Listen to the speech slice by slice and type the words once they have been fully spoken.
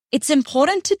it's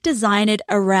important to design it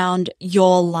around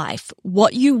your life,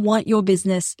 what you want your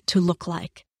business to look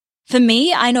like. For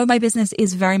me, I know my business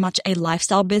is very much a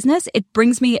lifestyle business. It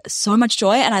brings me so much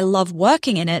joy and I love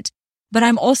working in it, but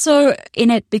I'm also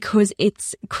in it because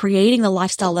it's creating the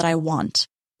lifestyle that I want.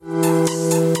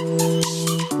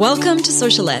 Welcome to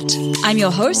Socialette. I'm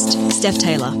your host, Steph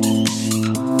Taylor.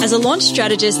 As a launch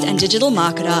strategist and digital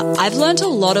marketer, I've learned a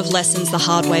lot of lessons the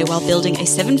hard way while building a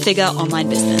 7-figure online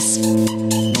business.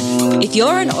 If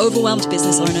you're an overwhelmed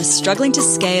business owner struggling to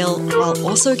scale while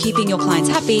also keeping your clients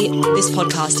happy, this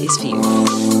podcast is for you.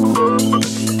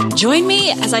 Join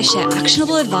me as I share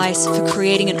actionable advice for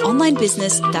creating an online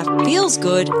business that feels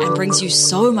good and brings you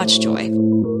so much joy.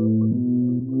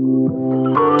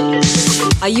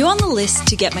 Are you on the list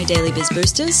to get my daily biz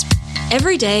boosters?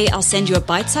 Every day, I'll send you a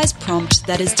bite-sized prompt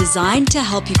that is designed to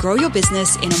help you grow your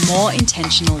business in a more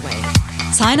intentional way.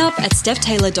 Sign up at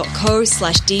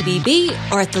stephtaylor.co/DBB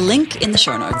or at the link in the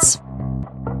show notes.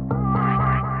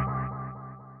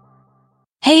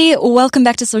 Hey, welcome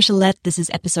back to Socialette. This is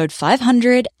episode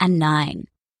 509.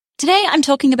 Today, I'm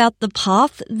talking about the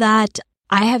path that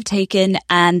I have taken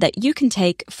and that you can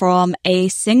take from a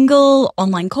single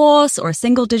online course or a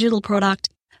single digital product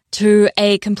to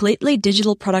a completely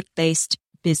digital product-based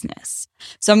business.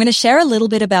 So I'm going to share a little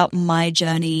bit about my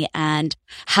journey and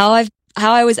how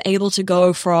I was able to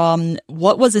go from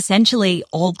what was essentially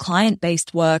all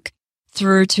client-based work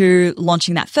through to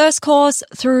launching that first course,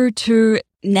 through to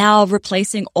now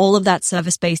replacing all of that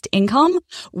service-based income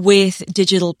with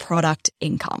digital product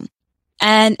income.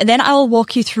 And then I'll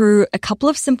walk you through a couple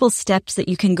of simple steps that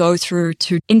you can go through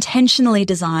to intentionally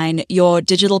design your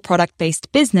digital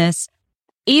product-based business.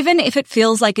 Even if it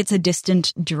feels like it's a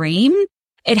distant dream,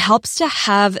 it helps to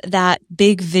have that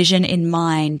big vision in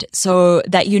mind so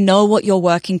that you know what you're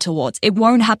working towards. It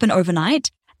won't happen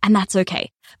overnight, and that's okay.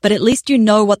 But at least you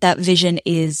know what that vision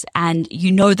is and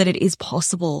you know that it is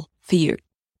possible for you.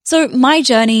 So my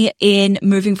journey in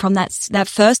moving from that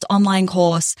first online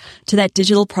course to that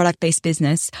digital product-based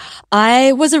business,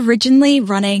 I was originally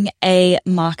running a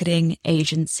marketing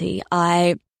agency.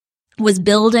 I was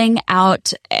building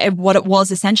out what it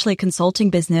was essentially a consulting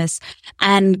business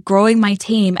and growing my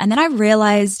team. And then I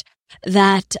realized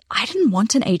that I didn't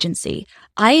want an agency.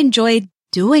 I enjoyed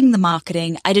doing the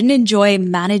marketing. I didn't enjoy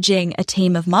managing a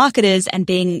team of marketers and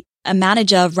being a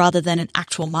manager rather than an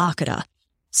actual marketer.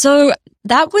 So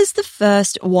that was the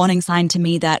first warning sign to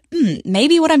me that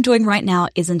maybe what I'm doing right now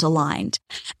isn't aligned.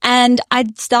 And I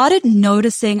started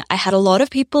noticing I had a lot of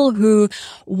people who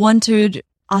wanted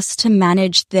us to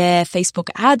manage their Facebook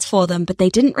ads for them, but they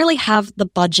didn't really have the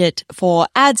budget for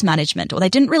ads management, or they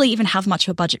didn't really even have much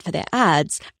of a budget for their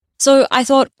ads. So I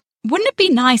thought, wouldn't it be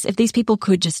nice if these people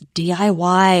could just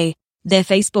DIY their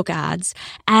Facebook ads,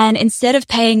 and instead of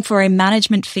paying for a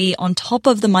management fee on top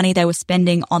of the money they were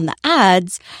spending on the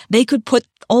ads, they could put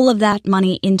all of that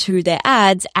money into their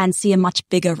ads and see a much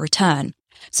bigger return.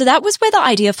 So that was where the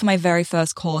idea for my very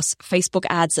first course, Facebook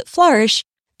Ads That Flourish,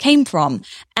 came from.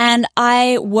 And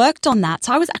I worked on that.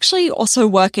 So I was actually also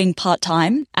working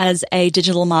part-time as a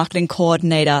digital marketing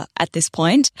coordinator at this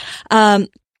point.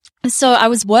 So I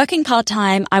was working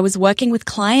part-time. I was working with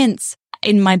clients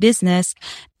in my business,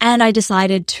 and I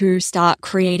decided to start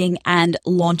creating and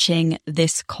launching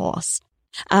this course.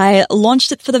 I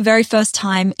launched it for the very first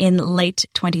time in late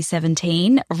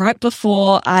 2017, right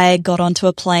before I got onto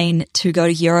a plane to go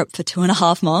to Europe for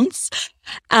 2.5 months,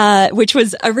 which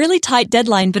was a really tight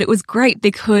deadline, but it was great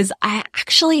because I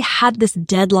actually had this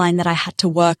deadline that I had to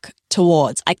work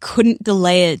towards. I couldn't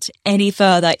delay it any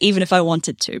further, even if I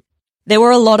wanted to. There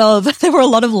were a lot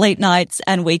of late nights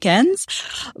and weekends,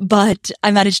 but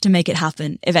I managed to make it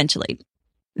happen eventually.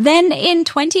 Then in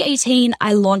 2018,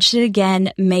 I launched it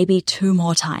again, maybe 2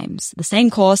 more times. The same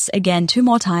course again, 2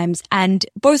 more times. And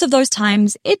both of those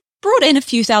times, it brought in a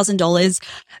few $1,000s,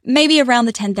 maybe around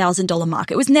the $10,000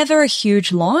 mark. It was never a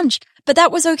huge launch, but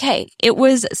that was okay. It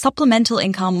was supplemental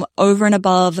income over and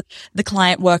above the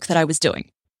client work that I was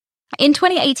doing. In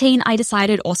 2018, I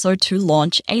decided also to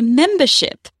launch a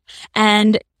membership.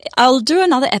 And I'll do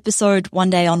another episode one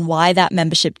day on why that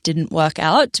membership didn't work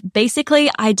out.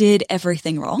 Basically, I did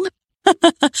everything wrong,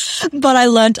 but I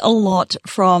learned a lot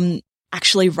from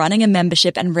actually running a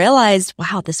membership and realized,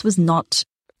 wow, this was not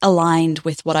aligned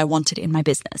with what I wanted in my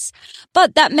business.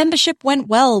 But that membership went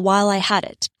well while I had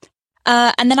it.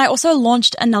 And then I also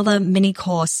launched another mini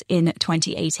course in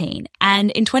 2018.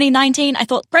 And in 2019, I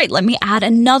thought, great, let me add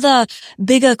another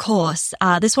bigger course.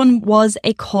 This one was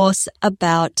a course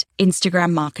about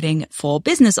Instagram marketing for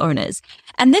business owners.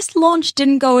 And this launch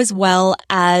didn't go as well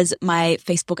as my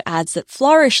Facebook Ads That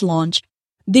Flourish launch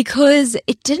because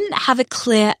it didn't have a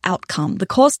clear outcome. The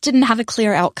course didn't have a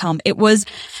clear outcome. It was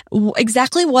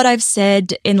exactly what I've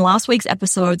said in last week's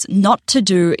episodes not to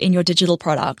do in your digital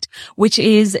product, which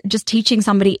is just teaching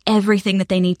somebody everything that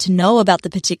they need to know about the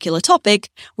particular topic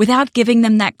without giving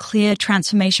them that clear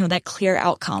transformation or that clear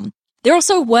outcome. There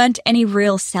also weren't any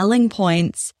real selling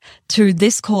points to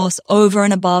this course over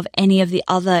and above any of the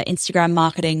other Instagram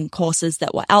marketing courses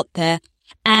that were out there.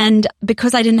 And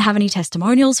because I didn't have any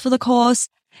testimonials for the course,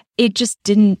 it just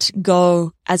didn't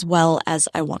go as well as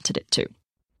I wanted it to.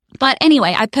 But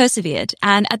anyway, I persevered.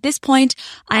 And at this point,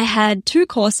 I had two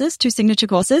signature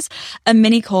courses, a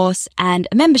mini course and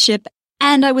a membership,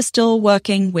 and I was still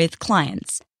working with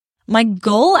clients. My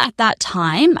goal at that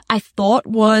time, I thought,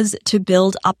 was to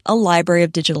build up a library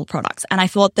of digital products. And I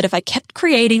thought that if I kept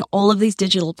creating all of these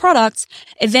digital products,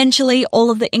 eventually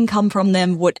all of the income from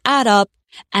them would add up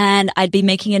and I'd be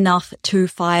making enough to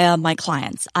fire my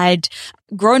clients. I'd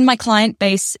grown my client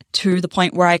base to the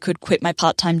point where I could quit my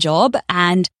part-time job.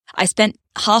 And I spent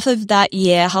half of that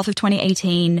year, half of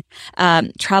 2018,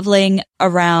 traveling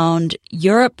around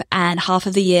Europe and half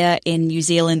of the year in New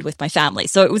Zealand with my family.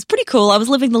 So it was pretty cool. I was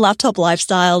living the laptop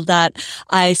lifestyle that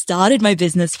I started my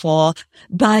business for,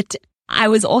 but I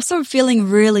was also feeling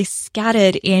really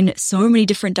scattered in so many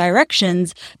different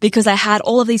directions because I had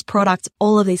all of these products,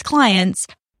 all of these clients,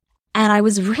 and I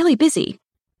was really busy.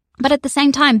 But at the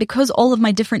same time, because all of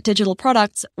my different digital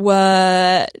products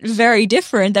were very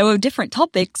different, they were different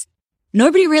topics,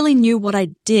 nobody really knew what I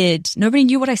did. Nobody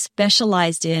knew what I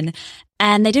specialized in.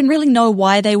 And they didn't really know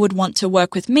why they would want to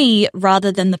work with me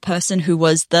rather than the person who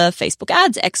was the Facebook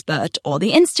ads expert or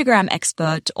the Instagram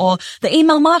expert or the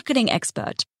email marketing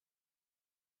expert.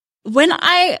 When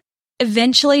I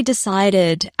eventually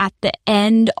decided at the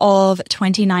end of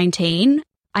 2019,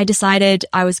 I decided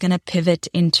I was going to pivot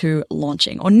into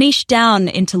launching or niche down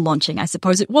into launching. I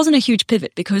suppose it wasn't a huge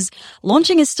pivot because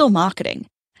launching is still marketing,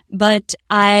 but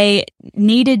I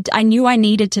knew I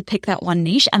needed to pick that one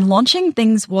niche, and launching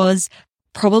things was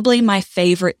probably my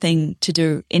favorite thing to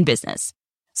do in business.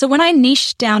 So when I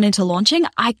niched down into launching,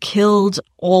 I killed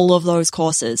all of those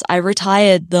courses. I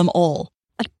retired them all.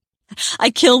 I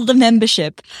killed the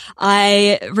membership.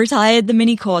 I retired the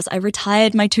mini course. I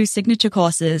retired my 2 signature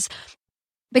courses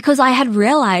because I had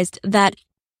realized that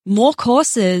more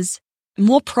courses,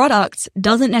 more products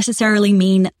doesn't necessarily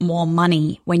mean more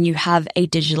money when you have a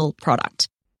digital product.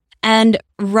 And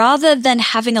rather than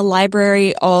having a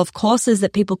library of courses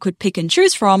that people could pick and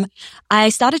choose from, I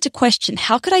started to question,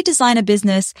 how could I design a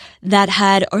business that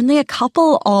had only a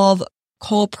couple of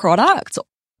core products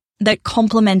that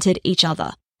complemented each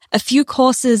other? A few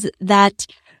courses that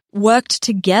worked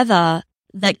together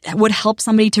that would help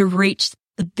somebody to reach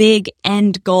the big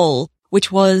end goal,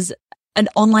 which was an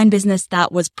online business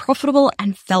that was profitable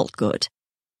and felt good.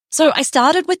 So I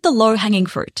started with the low-hanging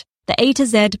fruit, the A to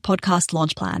Z podcast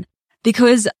launch plan,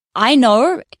 because I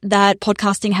know that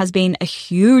podcasting has been a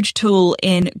huge tool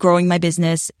in growing my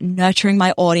business, nurturing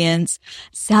my audience,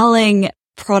 selling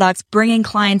products, bringing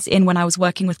clients in when I was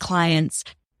working with clients.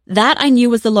 That I knew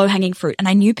was the low-hanging fruit, and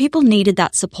I knew people needed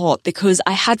that support because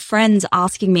I had friends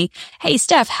asking me, hey,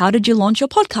 Steph, how did you launch your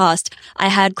podcast? I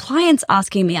had clients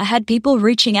asking me, I had people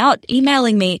reaching out,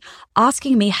 emailing me,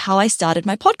 asking me how I started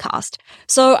my podcast.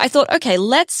 So I thought, okay,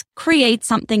 let's create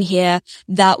something here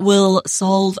that will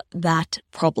solve that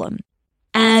problem.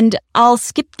 And I'll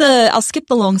skip the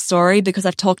long story because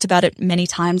I've talked about it many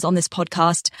times on this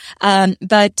podcast.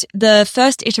 But the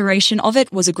first iteration of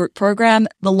it was a group program.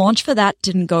 The launch for that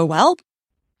didn't go well.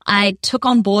 I took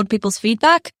on board people's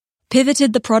feedback,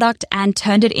 pivoted the product, and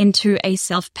turned it into a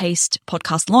self-paced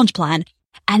podcast launch plan.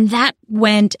 And that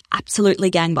went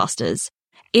absolutely gangbusters.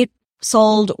 It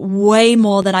sold way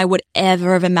more than I would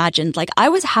ever have imagined. Like, I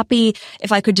was happy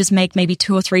if I could just make maybe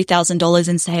 $2,000 or $3,000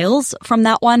 in sales from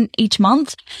that one each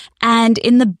month. And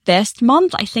in the best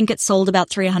month, I think it sold about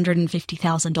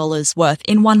 $350,000 worth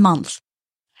in 1 month.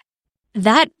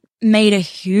 That made a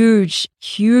huge,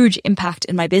 huge impact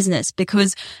in my business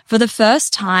because for the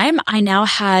first time, I now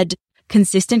had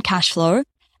consistent cash flow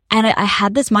and I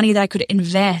had this money that I could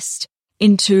invest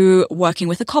into working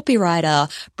with a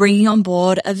copywriter, bringing on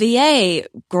board a VA,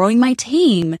 growing my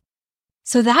team.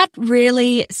 So that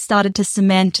really started to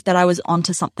cement that I was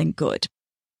onto something good.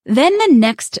 Then the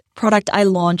next product I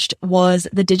launched was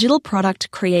the Digital Product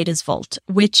Creators Vault,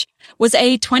 which was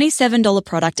a $27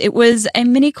 product. It was a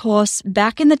mini course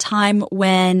back in the time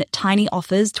when tiny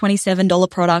offers, $27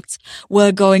 products,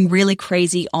 were going really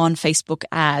crazy on Facebook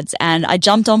ads. And I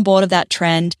jumped on board of that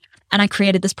trend and I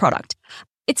created this product.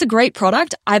 It's a great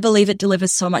product. I believe it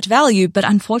delivers so much value, but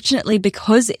unfortunately,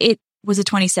 because it was a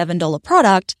 $27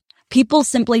 product, People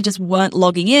simply just weren't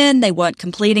logging in. They weren't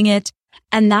completing it.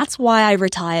 And that's why I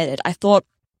retired it. I thought,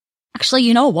 actually,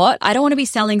 you know what? I don't want to be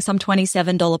selling some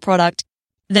 $27 product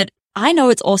that I know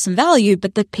it's awesome value,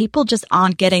 but that people just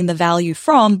aren't getting the value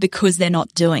from because they're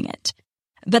not doing it.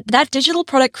 But that Digital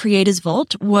Product Creators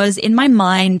Vault was in my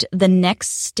mind the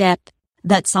next step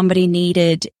that somebody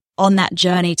needed on that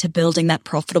journey to building that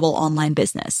profitable online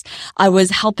business. I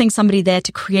was helping somebody there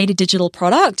to create a digital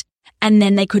product, and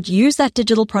then they could use that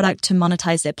digital product to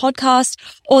monetize their podcast,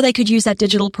 or they could use that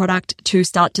digital product to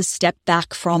start to step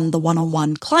back from the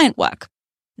one-on-one client work.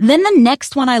 Then the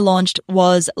next one I launched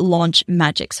was Launch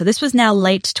Magic. So this was now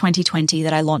late 2020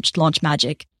 that I launched Launch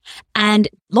Magic. And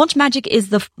Launch Magic is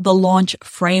the launch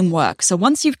framework. So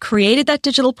once you've created that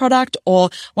digital product, or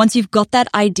once you've got that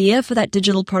idea for that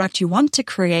digital product you want to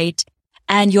create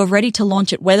and you're ready to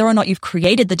launch it, whether or not you've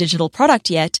created the digital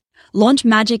product yet, Launch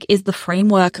Magic is the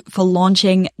framework for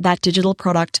launching that digital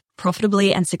product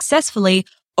profitably and successfully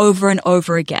over and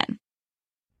over again.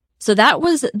 So that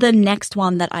was the next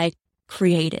one that I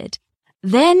created.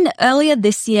 Then earlier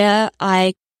this year,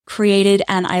 I created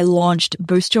and I launched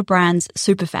Boost Your Brand's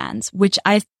Superfans, which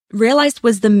I realized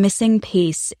was the missing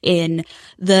piece in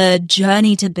the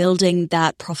journey to building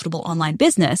that profitable online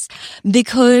business,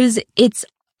 because it's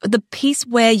the piece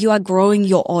where you are growing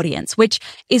your audience, which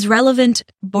is relevant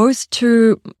both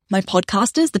to my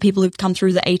podcasters, the people who've come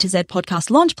through the A to Z podcast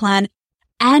launch plan,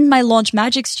 and my Launch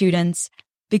Magic students,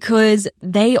 because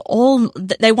they want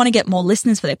to get more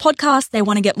listeners for their podcast. They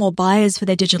want to get more buyers for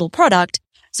their digital product.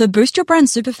 So Boost Your Brand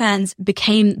Superfans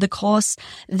became the course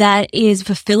that is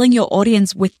fulfilling your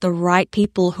audience with the right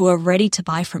people who are ready to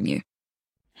buy from you.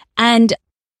 And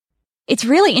it's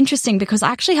really interesting because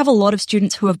I actually have a lot of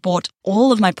students who have bought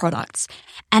all of my products.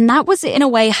 And that was in a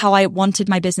way how I wanted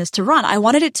my business to run. I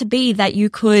wanted it to be that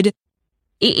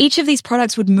each of these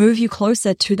products would move you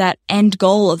closer to that end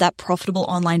goal of that profitable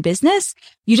online business.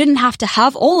 You didn't have to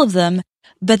have all of them,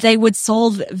 but they would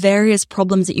solve various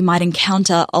problems that you might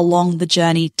encounter along the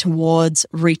journey towards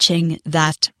reaching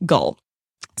that goal.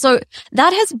 So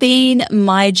that has been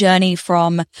my journey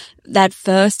from that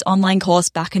first online course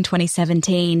back in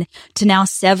 2017 to now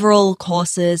several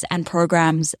courses and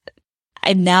programs,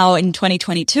 and now in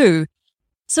 2022.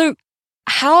 So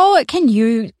how can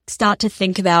you start to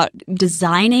think about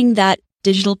designing that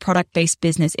digital product-based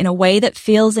business in a way that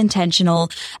feels intentional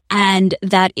and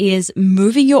that is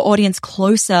moving your audience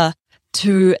closer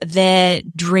to their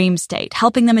dream state,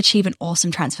 helping them achieve an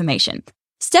awesome transformation?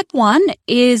 Step one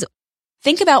is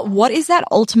think about what is that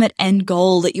ultimate end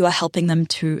goal that you are helping them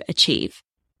to achieve.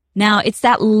 Now, it's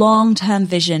that long-term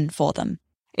vision for them.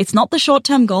 It's not the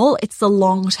short-term goal, it's the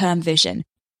long-term vision.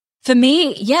 For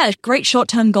me, a great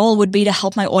short-term goal would be to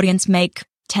help my audience make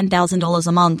 $10,000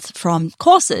 a month from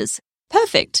courses.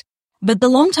 Perfect. But the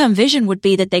long-term vision would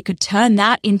be that they could turn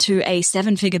that into a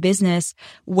 7-figure business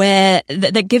where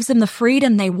that gives them the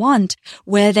freedom they want,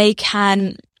 where they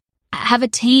can have a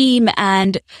team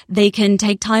and they can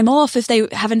take time off if they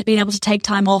haven't been able to take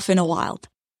time off in a while.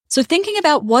 So thinking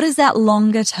about what is that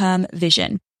longer-term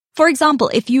vision? For example,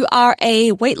 if you are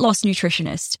a weight loss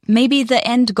nutritionist, maybe the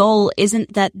end goal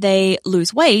isn't that they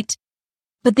lose weight,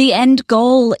 but the end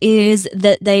goal is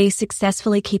that they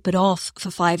successfully keep it off for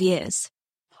 5 years.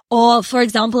 Or, for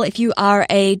example, if you are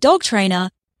a dog trainer,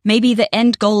 maybe the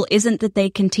end goal isn't that they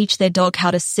can teach their dog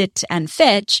how to sit and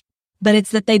fetch, but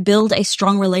it's that they build a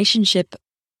strong relationship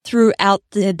throughout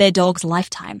their dog's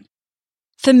lifetime.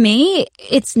 For me,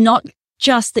 it's not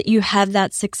just that you have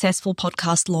that successful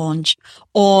podcast launch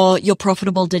or your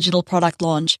profitable digital product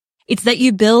launch. It's that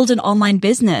you build an online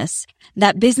business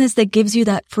that gives you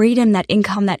that freedom, that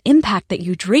income, that impact that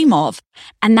you dream of.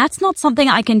 And that's not something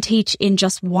I can teach in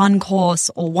just one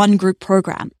course or one group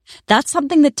program. That's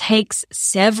something that takes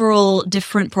several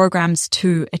different programs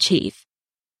to achieve.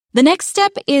 The next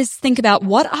step is think about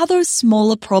what are those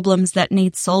smaller problems that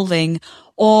need solving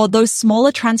or those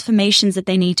smaller transformations that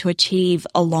they need to achieve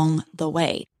along the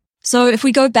way. So if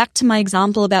we go back to my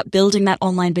example about building that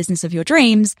online business of your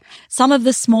dreams, some of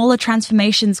the smaller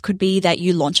transformations could be that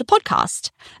you launch a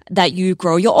podcast, that you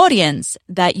grow your audience,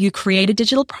 that you create a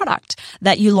digital product,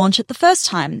 that you launch it the first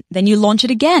time, then you launch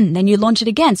it again, then you launch it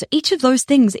again. So each of those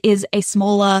things is a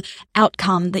smaller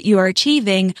outcome that you are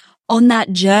achieving on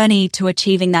that journey to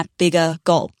achieving that bigger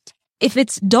goal. If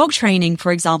it's dog training,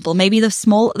 for example, maybe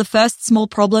the first small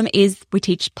problem is we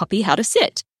teach puppy how to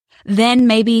sit. Then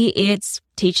maybe it's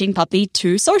teaching puppy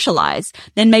to socialize.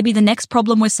 Then maybe the next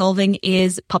problem we're solving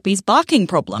is puppy's barking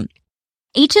problem.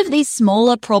 Each of these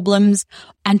smaller problems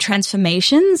and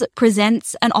transformations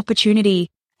presents an opportunity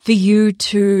for you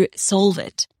to solve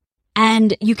it.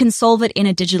 And you can solve it in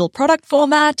a digital product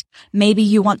format. Maybe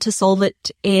you want to solve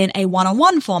it in a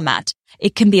one-on-one format.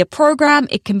 It can be a program.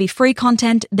 It can be free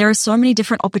content. There are so many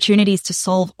different opportunities to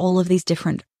solve all of these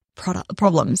different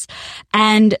problems.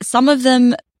 And some of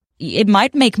them, it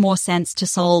might make more sense to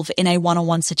solve in a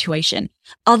one-on-one situation.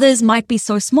 Others might be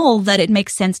so small that it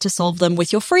makes sense to solve them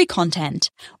with your free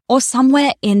content or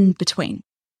somewhere in between.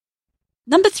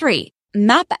 Number 3,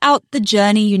 map out the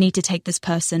journey you need to take this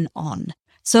person on.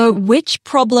 So which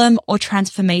problem or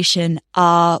transformation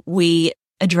are we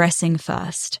addressing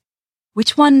first?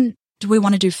 Which one do we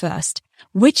want to do first?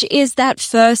 Which is that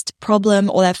first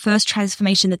problem or that first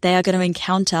transformation that they are going to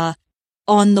encounter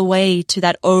on the way to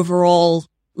that overall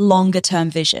longer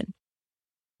term vision?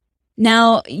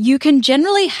 Now, you can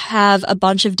generally have a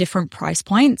bunch of different price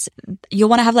points. You'll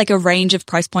want to have like a range of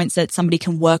price points that somebody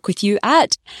can work with you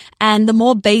at. And the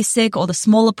more basic or the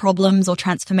smaller problems or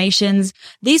transformations,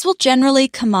 these will generally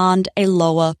command a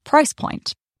lower price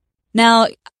point. Now,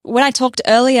 when I talked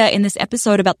earlier in this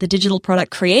episode about the Digital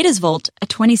Product Creators Vault, a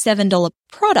 $27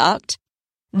 product,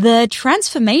 the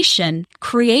transformation,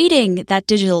 creating that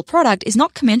digital product, is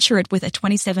not commensurate with a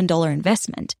 $27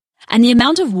 investment. And the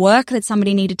amount of work that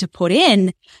somebody needed to put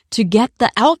in to get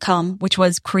the outcome, which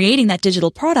was creating that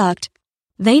digital product,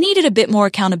 they needed a bit more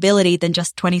accountability than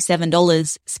just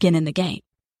 $27 skin in the game.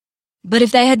 But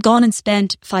if they had gone and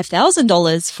spent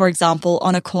 $5,000, for example,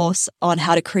 on a course on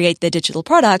how to create their digital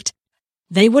product,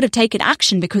 they would have taken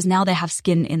action because now they have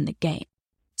skin in the game.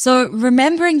 So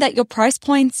remembering that your price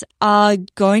points are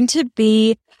going to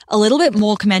be a little bit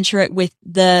more commensurate with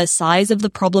the size of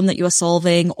the problem that you're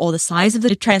solving or the size of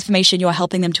the transformation you're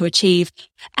helping them to achieve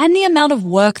and the amount of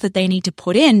work that they need to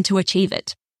put in to achieve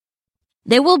it.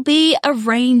 There will be a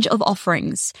range of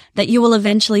offerings that you will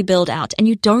eventually build out, and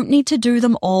you don't need to do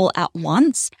them all at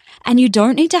once, and you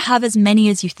don't need to have as many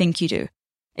as you think you do.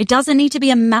 It doesn't need to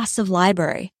be a massive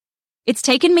library. It's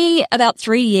taken me about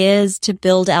 3 years to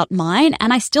build out mine,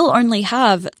 and I still only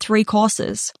have 3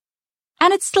 courses.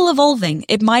 And it's still evolving.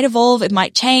 It might evolve, it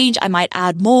might change, I might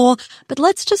add more, but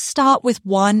let's just start with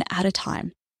one at a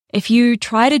time. If you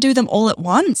try to do them all at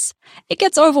once, it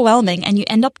gets overwhelming and you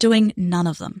end up doing none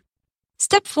of them.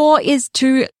 Step 4 is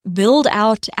to build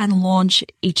out and launch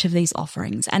each of these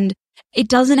offerings. And it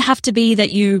doesn't have to be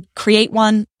that you create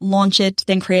one, launch it,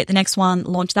 then create the next one,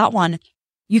 launch that one.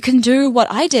 You can do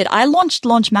what I did. I launched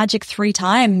Launch Magic 3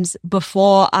 times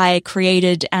before I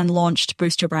created and launched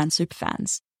Boost Your Brand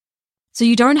Superfans. So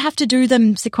you don't have to do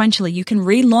them sequentially. You can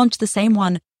relaunch the same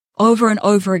one over and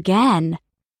over again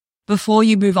before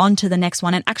you move on to the next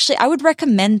one. And actually, I would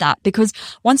recommend that because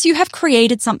once you have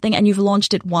created something and you've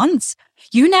launched it once,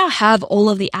 you now have all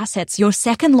of the assets. Your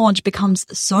second launch becomes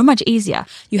so much easier.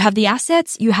 You have the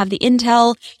assets, you have the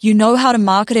intel, you know how to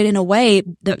market it in a way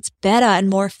that's better and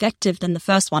more effective than the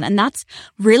first one. And that's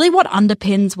really what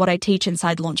underpins what I teach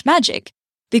inside Launch Magic,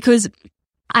 because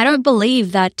I don't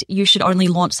believe that you should only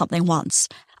launch something once.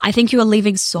 I think you are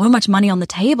leaving so much money on the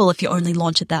table if you only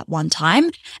launch it that one time.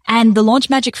 And the Launch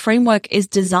Magic framework is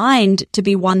designed to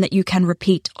be one that you can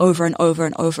repeat over and over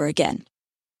and over again.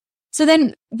 So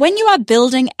then when you are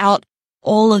building out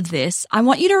all of this, I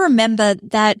want you to remember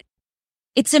that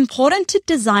it's important to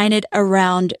design it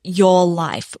around your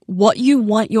life, what you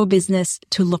want your business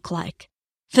to look like.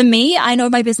 For me, I know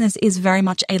my business is very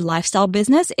much a lifestyle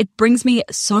business. It brings me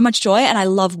so much joy and I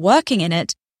love working in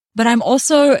it, but I'm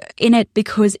also in it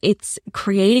because it's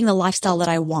creating the lifestyle that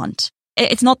I want.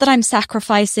 It's not that I'm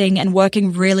sacrificing and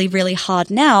working really, really hard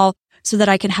now so that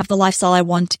I can have the lifestyle I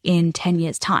want in 10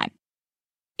 years' time.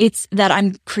 It's that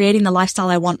I'm creating the lifestyle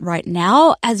I want right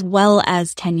now as well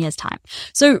as 10 years' time.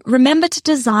 So remember to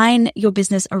design your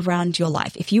business around your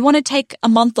life. If you want to take a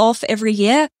month off every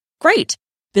year, great.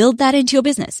 Build that into your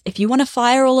business. If you want to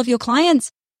fire all of your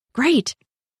clients, great.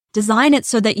 Design it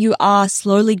so that you are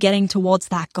slowly getting towards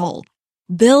that goal.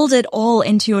 Build it all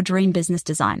into your dream business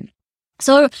design.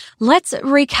 So let's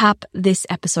recap this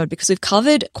episode because we've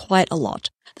covered quite a lot.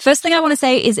 The first thing I want to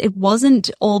say is it wasn't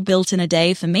all built in a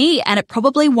day for me, and it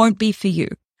probably won't be for you.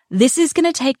 This is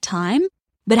going to take time,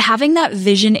 but having that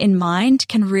vision in mind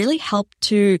can really help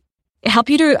you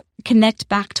to connect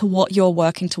back to what you're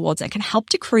working towards. It can help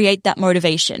to create that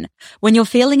motivation. When you're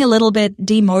feeling a little bit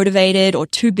demotivated or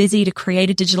too busy to create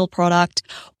a digital product,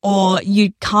 or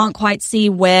you can't quite see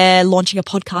where launching a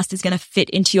podcast is going to fit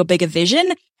into your bigger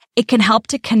vision, it can help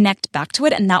to connect back to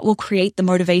it, and that will create the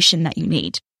motivation that you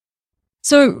need.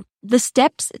 So the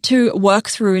steps to work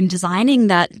through in designing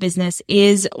that business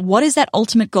is, what is that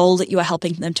ultimate goal that you are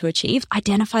helping them to achieve?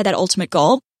 Identify that ultimate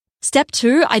goal. Step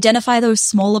 2, identify those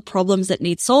smaller problems that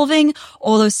need solving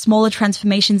or those smaller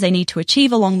transformations they need to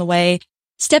achieve along the way.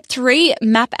 Step 3,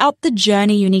 map out the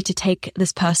journey you need to take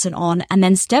this person on. And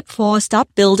then step 4, start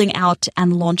building out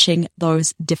and launching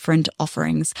those different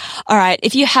offerings. All right.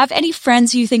 If you have any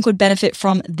friends who you think would benefit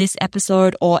from this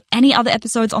episode or any other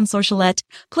episodes on Socialette,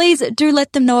 please do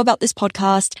let them know about this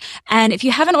podcast. And if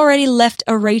you haven't already left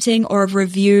a rating or a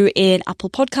review in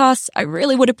Apple Podcasts, I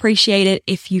really would appreciate it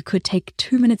if you could take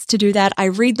 2 minutes to do that. I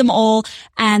read them all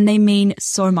and they mean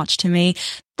so much to me.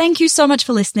 Thank you so much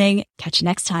for listening. Catch you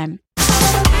next time.